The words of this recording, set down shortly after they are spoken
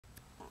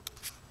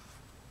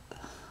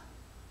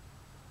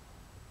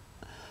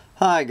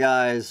Hi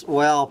guys.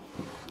 Well,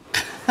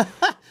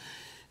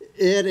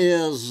 it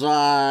is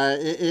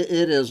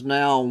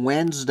now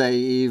Wednesday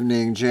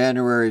evening,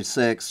 January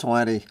 6,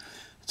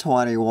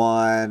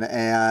 2021,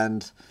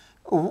 and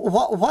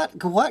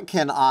what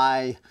can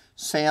I,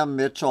 Sam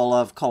Mitchell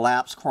of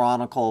Collapse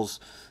Chronicles,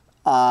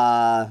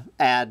 add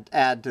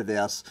to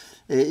this?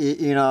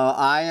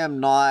 I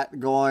am not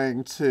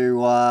going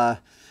to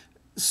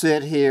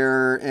sit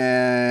here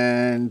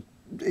and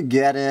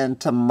get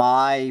into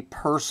my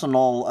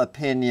personal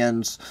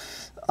opinions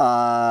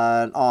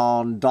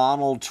on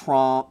Donald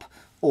Trump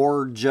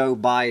or Joe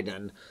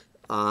Biden.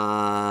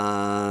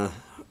 I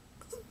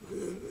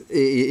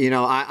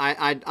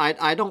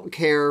don't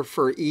care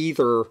for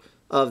either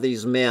of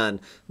these men.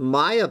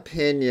 My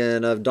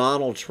opinion of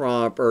Donald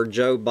Trump or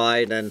Joe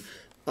Biden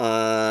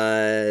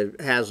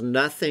has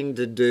nothing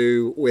to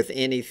do with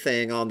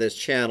anything on this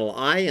channel.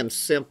 I am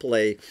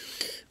simply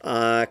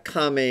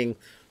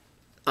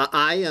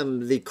I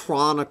am the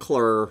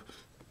chronicler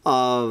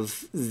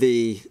of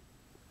the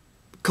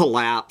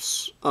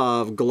collapse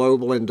of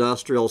global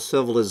industrial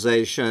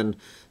civilization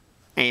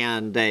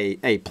and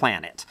a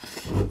planet.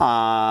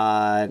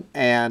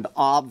 And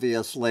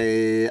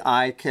obviously,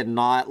 I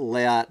cannot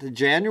let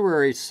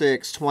January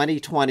 6,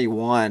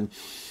 2021,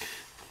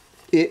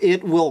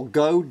 it will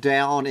go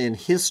down in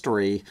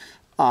history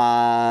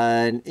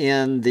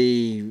in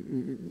the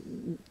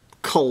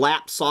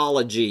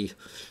collapsology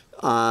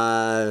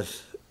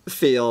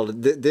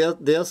field.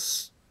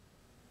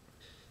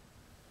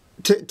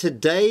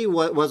 Today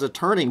was a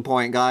turning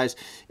point, guys.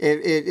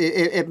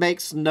 It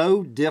makes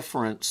no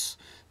difference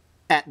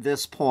at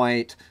this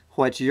point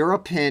what your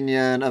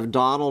opinion of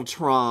Donald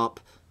Trump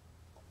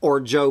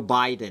or Joe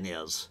Biden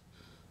is.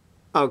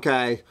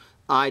 Okay?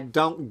 I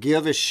don't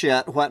give a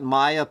shit what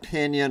my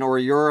opinion or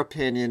your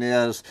opinion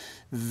is.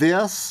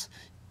 This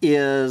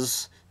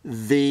is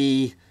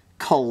the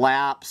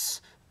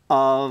collapse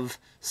of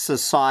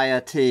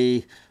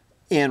society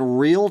in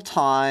real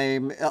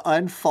time,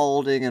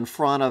 unfolding in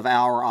front of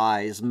our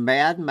eyes.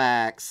 Mad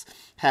Max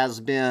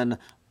has been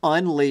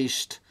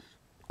unleashed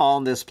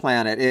on this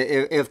planet.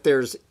 If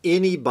there's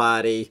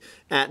anybody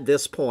at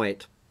this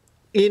point,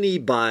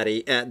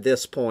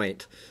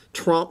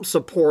 Trump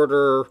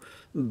supporter,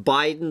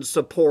 Biden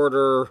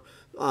supporter,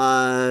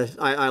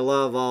 I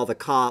love all the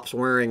cops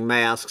wearing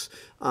masks.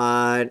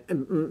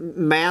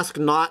 Mask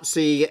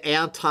Nazi,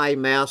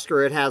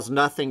 anti-masker, it has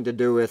nothing to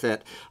do with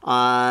it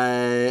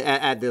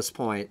at this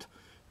point.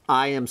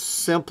 I am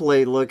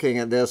simply looking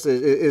at this.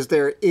 Is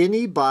there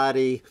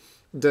anybody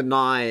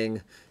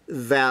denying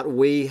that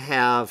we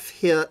have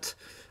hit,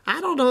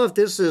 I don't know if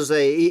this is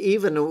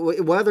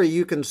even whether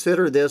you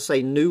consider this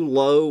a new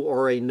low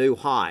or a new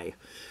high.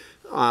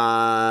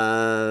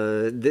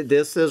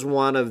 This is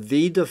one of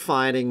the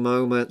defining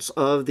moments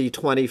of the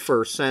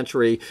 21st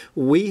century.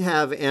 We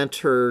have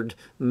entered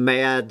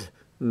Mad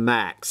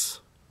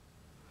Max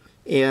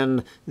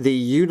in the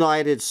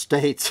United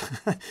States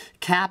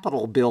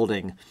Capitol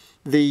building,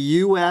 the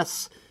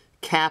U.S.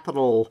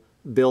 Capitol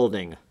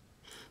building.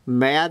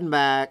 Mad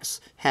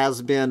Max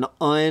has been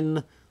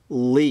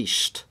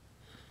unleashed.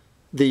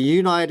 The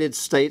United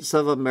States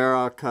of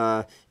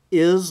America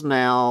is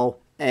now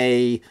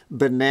a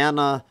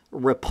banana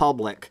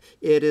republic.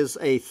 It is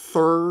a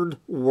third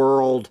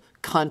world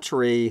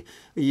country.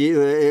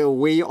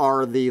 We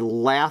are the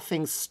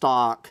laughing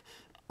stock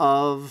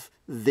of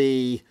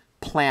the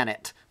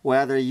planet.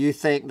 Whether you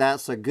think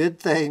that's a good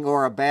thing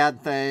or a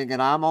bad thing, and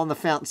I'm on the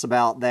fence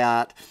about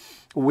that,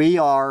 we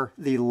are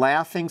the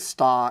laughing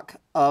stock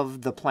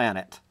of the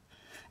planet.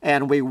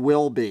 And we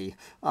will be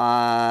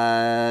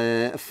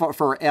forever.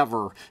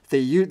 The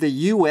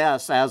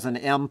U.S. as an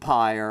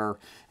empire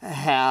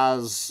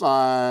has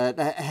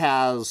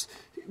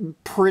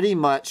pretty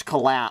much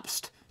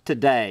collapsed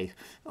today.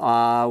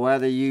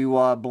 Whether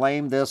you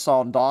blame this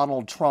on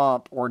Donald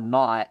Trump or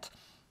not,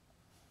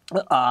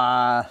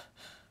 the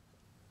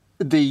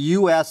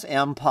U.S.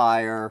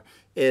 empire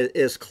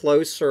is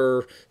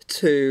closer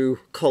to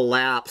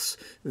collapse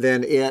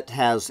than it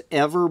has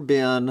ever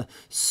been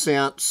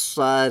since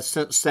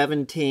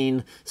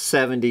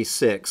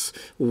 1776.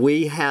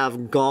 We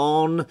have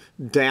gone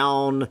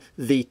down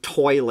the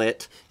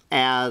toilet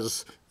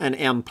as an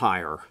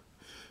empire.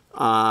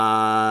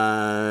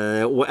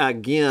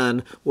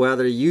 Again,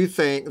 whether you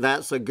think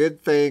that's a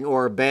good thing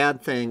or a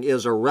bad thing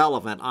is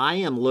irrelevant. I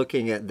am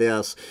looking at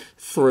this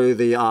through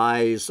the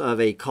eyes of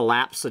a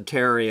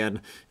collapsitarian,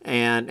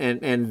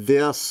 and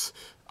this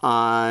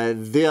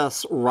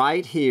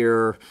right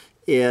here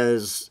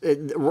is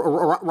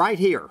right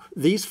here.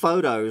 These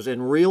photos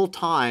in real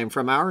time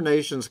from our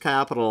nation's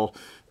capital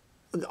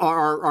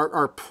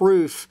are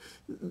proof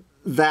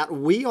that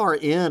we are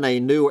in a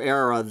new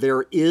era.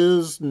 There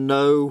is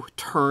no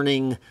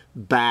turning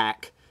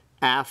back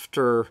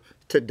after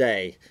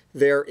today.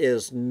 There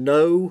is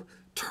no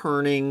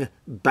turning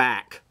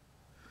back.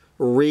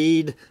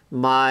 read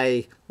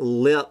my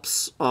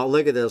lips.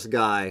 Look at this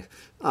guy.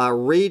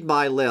 Read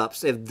my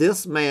lips. If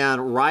this man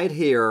right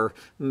here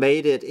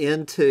made it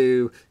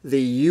into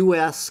the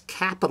U.S.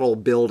 Capitol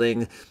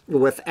building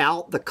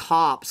without the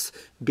cops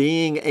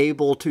being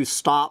able to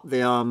stop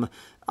them,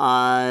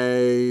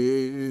 the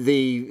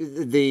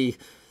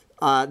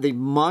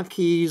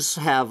monkeys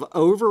have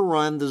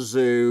overrun the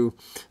zoo.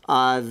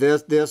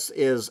 This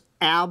is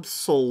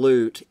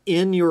absolute,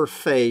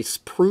 in-your-face,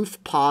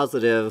 proof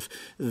positive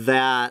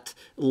that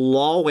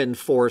law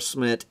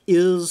enforcement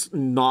is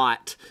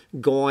not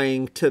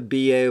going to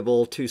be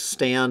able to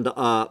stand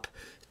up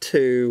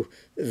to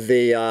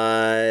the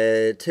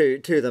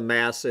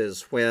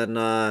masses when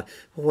I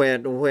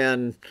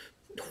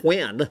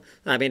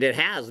mean, it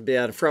has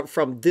been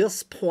from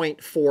this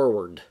point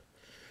forward,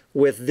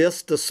 with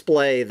this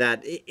display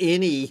that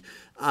any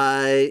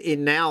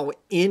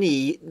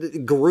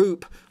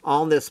group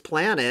on this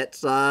planet,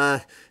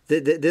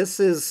 this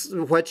is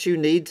what you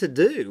need to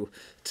do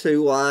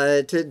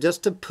to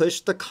just to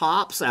push the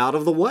cops out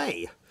of the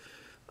way.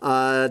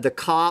 The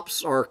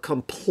cops are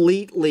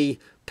completely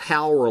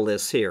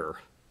powerless here.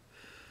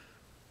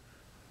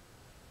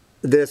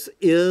 This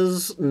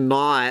is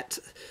not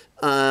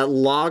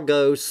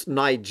Lagos,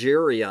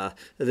 Nigeria.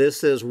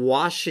 This is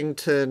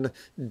Washington,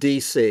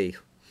 D.C.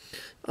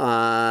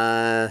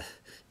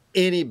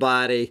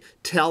 Anybody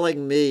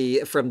telling me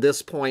from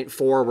this point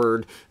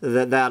forward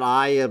that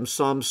I am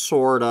some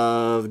sort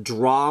of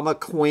drama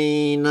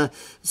queen,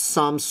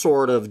 some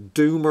sort of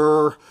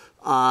doomer,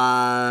 if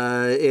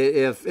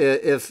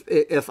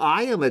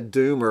I am a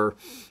doomer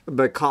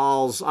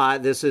because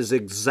this is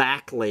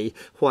exactly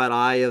what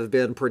I have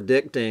been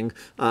predicting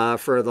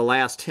for the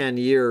last 10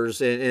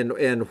 years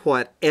and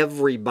what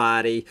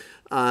everybody,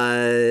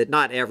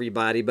 not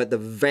everybody, but the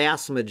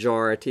vast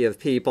majority of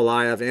people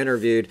I have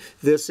interviewed,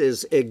 this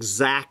is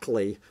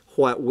exactly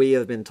what we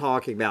have been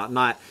talking about.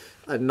 Not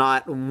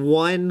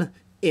one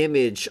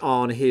image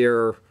on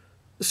here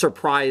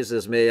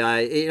surprises me.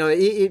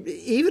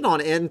 Even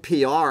on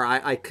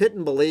NPR, I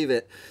couldn't believe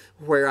it.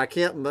 Where I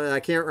can't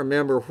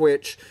remember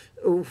which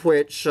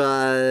NPR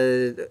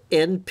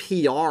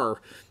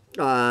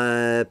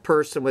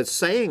person was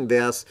saying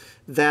this,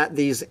 that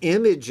these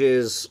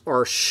images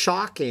are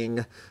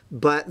shocking,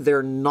 but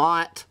they're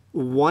not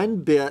one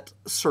bit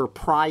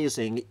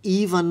surprising.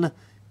 Even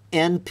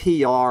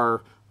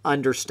NPR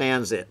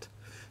understands it.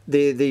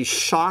 The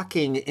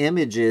shocking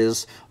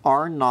images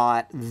are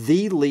not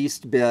the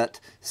least bit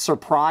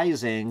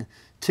surprising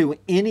to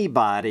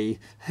anybody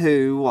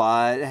who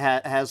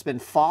has been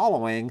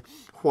following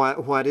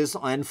what is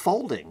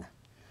unfolding.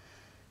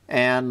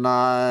 And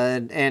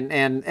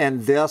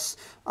this,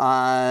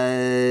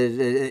 has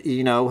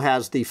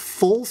the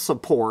full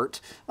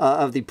support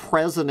of the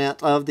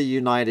President of the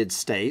United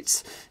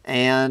States,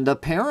 and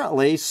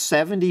apparently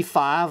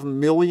 75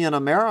 million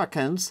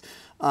Americans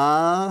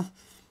are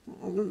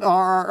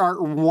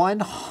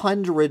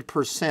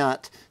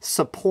 100%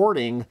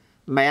 supporting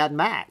Mad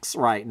Max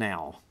right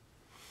now.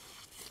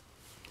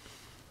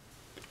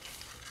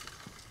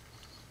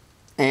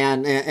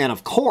 And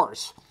of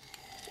course,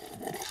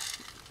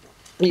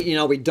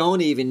 we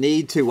don't even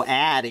need to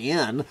add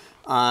in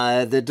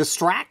the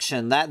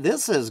distraction that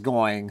this is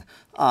going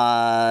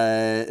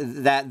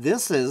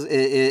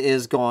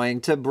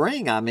to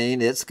bring. I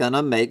mean, it's going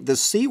to make the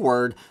C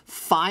word,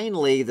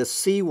 finally the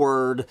C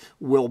word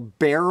will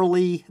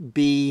barely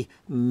be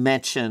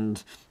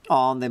mentioned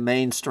on the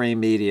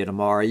mainstream media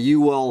tomorrow. You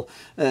will,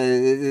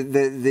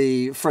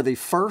 for the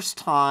first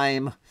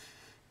time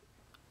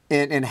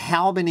in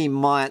how many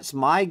months,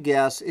 my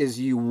guess is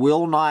you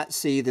will not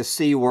see the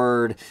C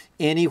word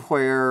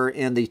anywhere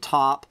in the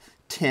top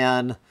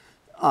 10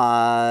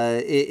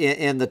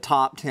 in the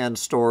top 10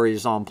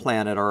 stories on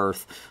planet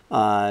Earth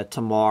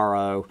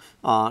tomorrow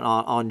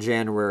on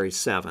January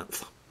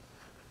 7th.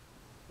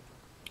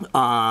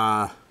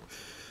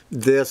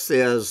 This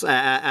is,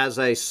 as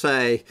I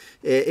say,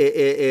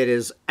 it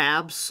is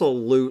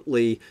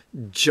absolutely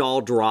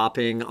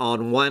jaw-dropping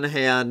on one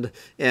hand,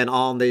 and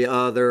on the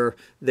other,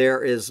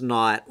 there is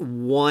not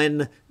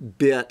one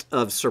bit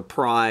of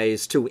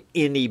surprise to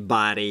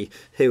anybody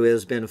who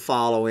has been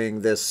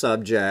following this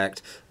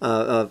subject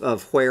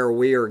of where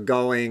we are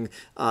going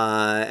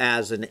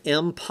as an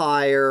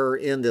empire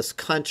in this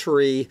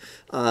country,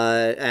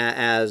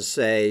 as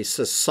a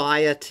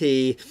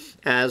society,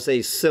 as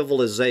a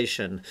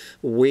civilization.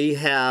 We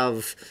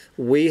have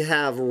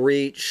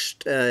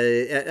reached,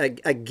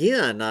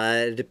 again,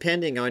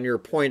 depending on your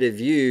point of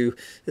view,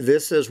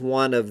 this is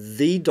one of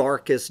the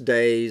darkest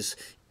days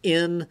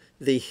in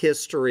the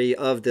history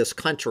of this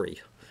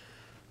country.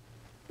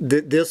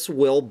 This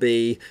will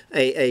be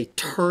a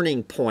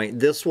turning point.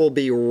 This will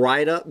be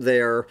right up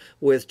there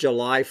with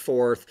July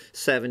 4th,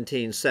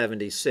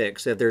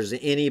 1776, if there's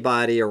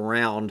anybody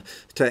around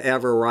to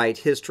ever write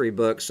history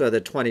books of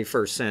the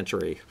 21st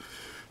century.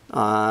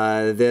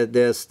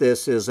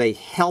 This is a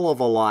hell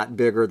of a lot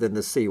bigger than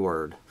the C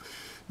word.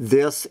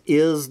 This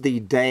is the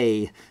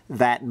day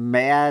that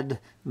Mad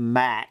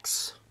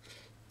Max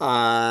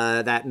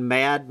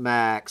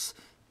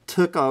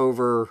took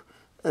over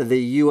the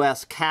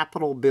U.S.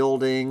 Capitol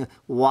building,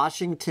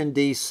 Washington,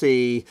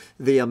 D.C.,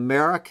 the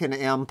American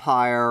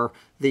empire,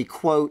 the,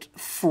 quote,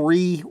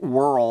 free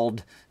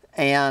world,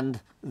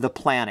 and the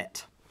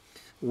planet.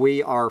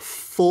 We are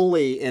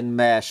fully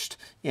enmeshed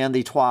in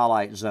the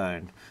Twilight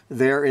Zone.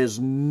 There is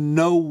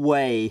no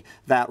way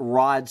that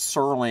Rod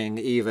Serling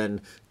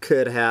even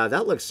could have.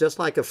 That looks just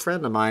like a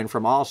friend of mine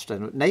from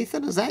Austin.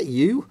 Nathan, is that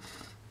you?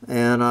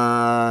 And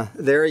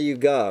there you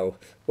go.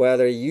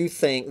 Whether you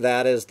think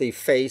that is the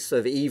face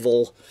of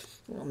evil,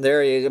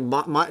 there you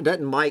go.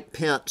 Doesn't Mike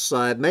Pence,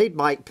 made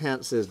Mike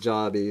Pence's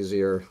job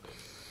easier.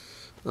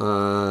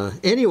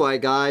 Anyway,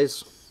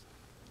 guys,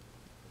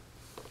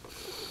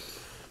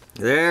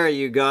 there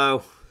you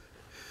go.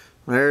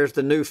 There's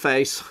the new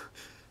face.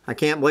 I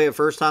can't believe the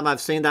first time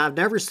I've seen that. I've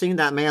never seen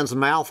that man's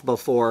mouth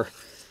before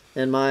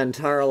in my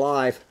entire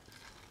life.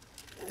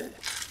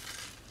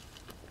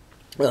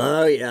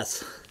 Oh,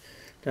 yes.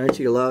 Don't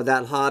you love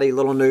that haughty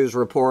little news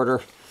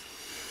reporter?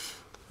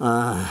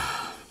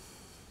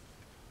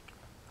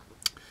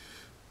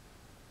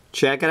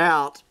 Check it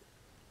out.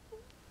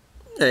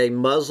 A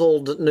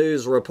muzzled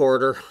news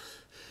reporter.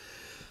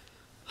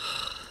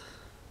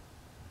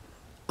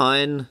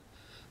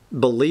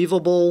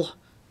 Unbelievable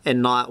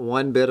and not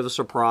one bit of a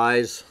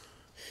surprise.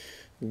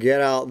 Get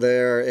out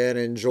there and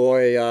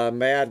enjoy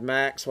Mad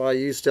Max while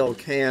you still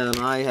can.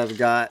 I have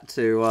got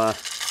to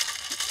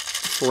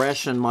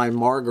freshen my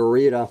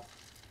margarita.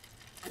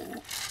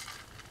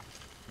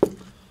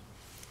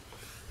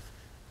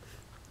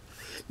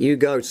 You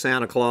go,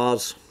 Santa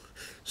Claus.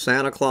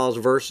 Santa Claus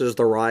versus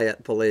the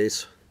riot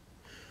police.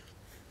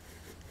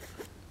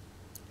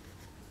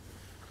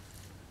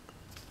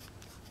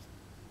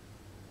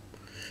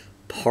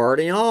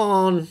 Party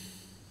on.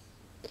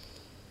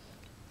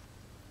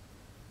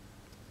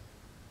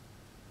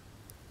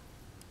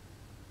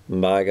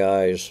 Bye,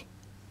 guys.